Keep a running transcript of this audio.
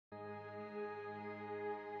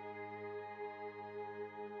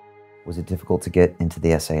Was it difficult to get into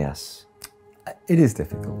the SAS? It is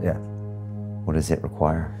difficult, yeah. What does it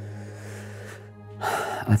require?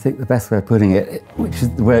 I think the best way of putting it, which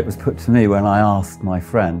is the way it was put to me when I asked my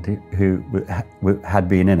friend who had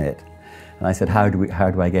been in it, and I said, how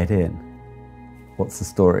do I get in? What's the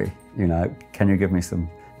story? You know, can you give me some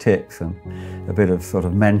tips and a bit of sort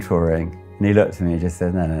of mentoring? And he looked at me and just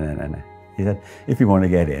said, no. He said, if you want to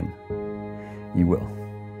get in, you will.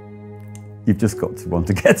 You've just got to want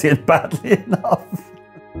to get in badly enough.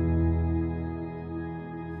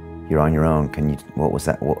 You're on your own. What was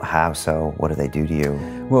that? How so? What do they do to you?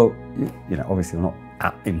 Well, you know, obviously you're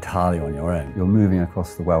not entirely on your own. You're moving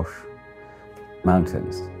across the Welsh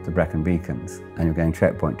mountains, the Brecon Beacons, and you're going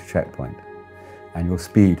checkpoint to checkpoint. And your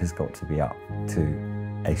speed has got to be up to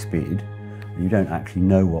a speed. You don't actually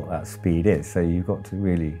know what that speed is, so you've got to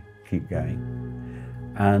really keep going.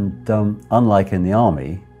 And unlike in the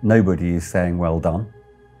army, nobody is saying well done,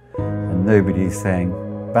 and nobody is saying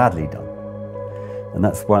badly done. And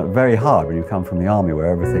that's very hard when you come from the army, where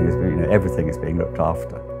everything is being looked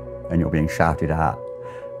after, and you're being shouted at,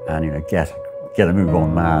 and get a move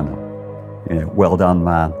on, man, well done,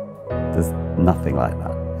 man. There's nothing like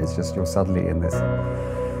that. It's just you're suddenly in this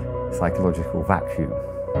psychological vacuum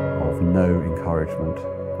of no encouragement,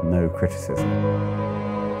 no criticism.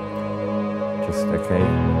 Just, okay,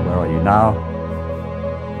 where are you now?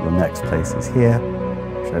 Your next place is here.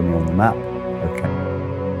 Show me on the map. Okay.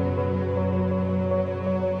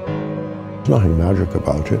 There's nothing magic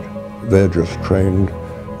about it. They're just trained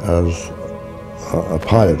as a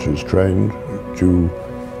pilot is trained to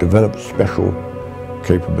develop special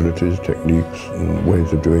capabilities, techniques, and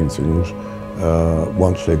ways of doing things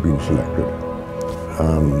once they've been selected.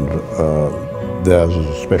 And theirs is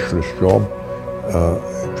a specialist job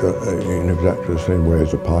in exactly the same way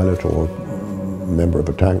as a pilot or member of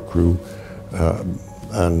a tank crew.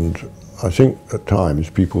 And I think at times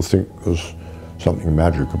people think there's something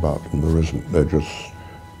magic about them. There isn't. They're just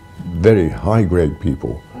very high-grade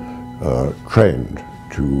people trained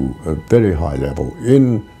to a very high level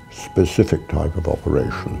in specific type of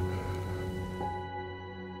operation.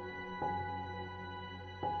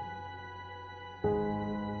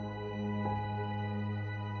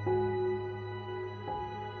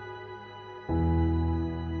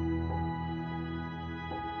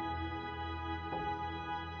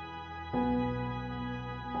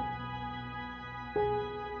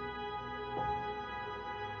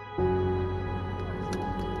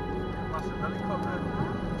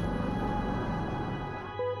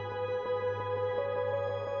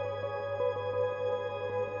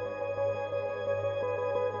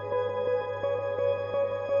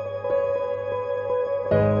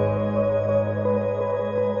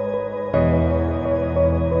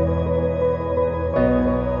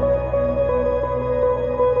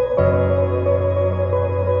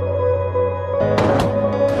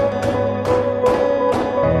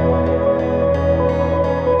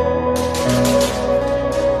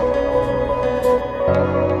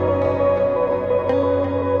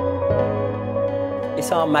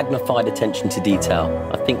 It's our magnified attention to detail.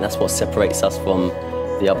 I think that's what separates us from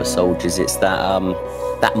the other soldiers. It's that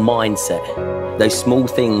mindset, those small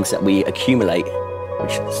things that we accumulate,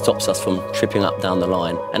 which stops us from tripping up down the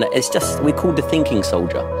line. And it's just, we're called the thinking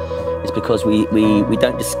soldier. It's because we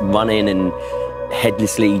don't just run in and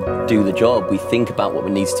headlessly do the job. We think about what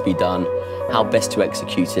needs to be done, how best to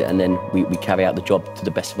execute it, and then we carry out the job to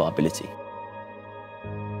the best of our ability.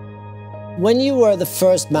 When you were the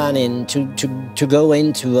first man in to go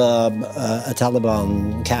into a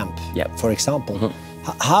Taliban camp, yep, for example,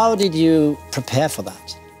 how did you prepare for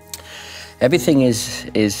that? Everything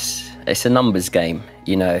it's a numbers game,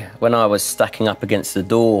 you know. When I was stacking up against the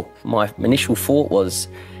door, my initial thought was,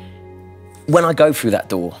 when I go through that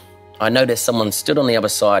door, I know there's someone stood on the other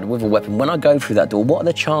side with a weapon. When I go through that door, what are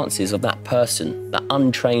the chances of that person, that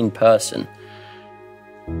untrained person,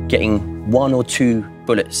 getting 1 or 2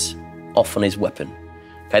 bullets off on his weapon?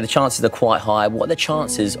 Okay, the chances are quite high. What are the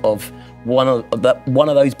chances of one of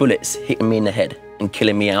those bullets hitting me in the head and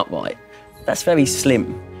killing me outright? That's very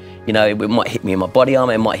slim. You know, it might hit me in my body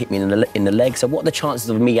armor, it might hit me in the leg. So what are the chances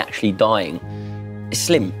of me actually dying? It's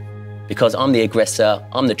slim, because I'm the aggressor,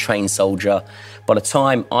 I'm the trained soldier. By the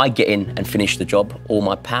time I get in and finish the job, or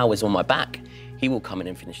my pal is on my back, he will come in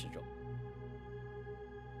and finish the job.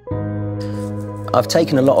 I've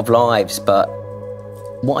taken a lot of lives, but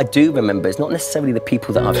what I do remember is not necessarily the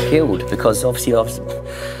people that I've killed, because obviously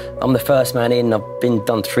I'm the first man in. I've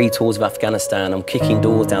done 3 tours of Afghanistan. I'm kicking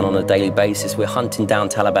doors down on a daily basis. We're hunting down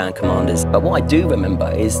Taliban commanders. But what I do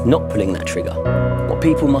remember is not pulling that trigger. What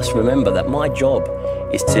people must remember, that my job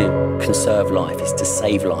is to conserve life, is to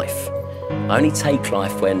save life. I only take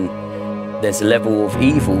life when there's a level of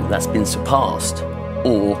evil that's been surpassed,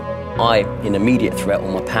 or I'm in immediate threat,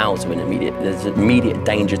 or my pals are in there's immediate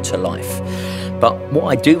danger to life. But what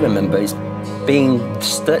I do remember is being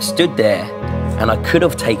stood there, and I could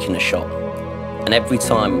have taken a shot, and every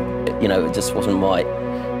time, you know, it just wasn't right,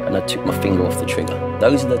 and I took my finger off the trigger.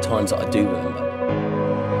 Those are the times that I do remember.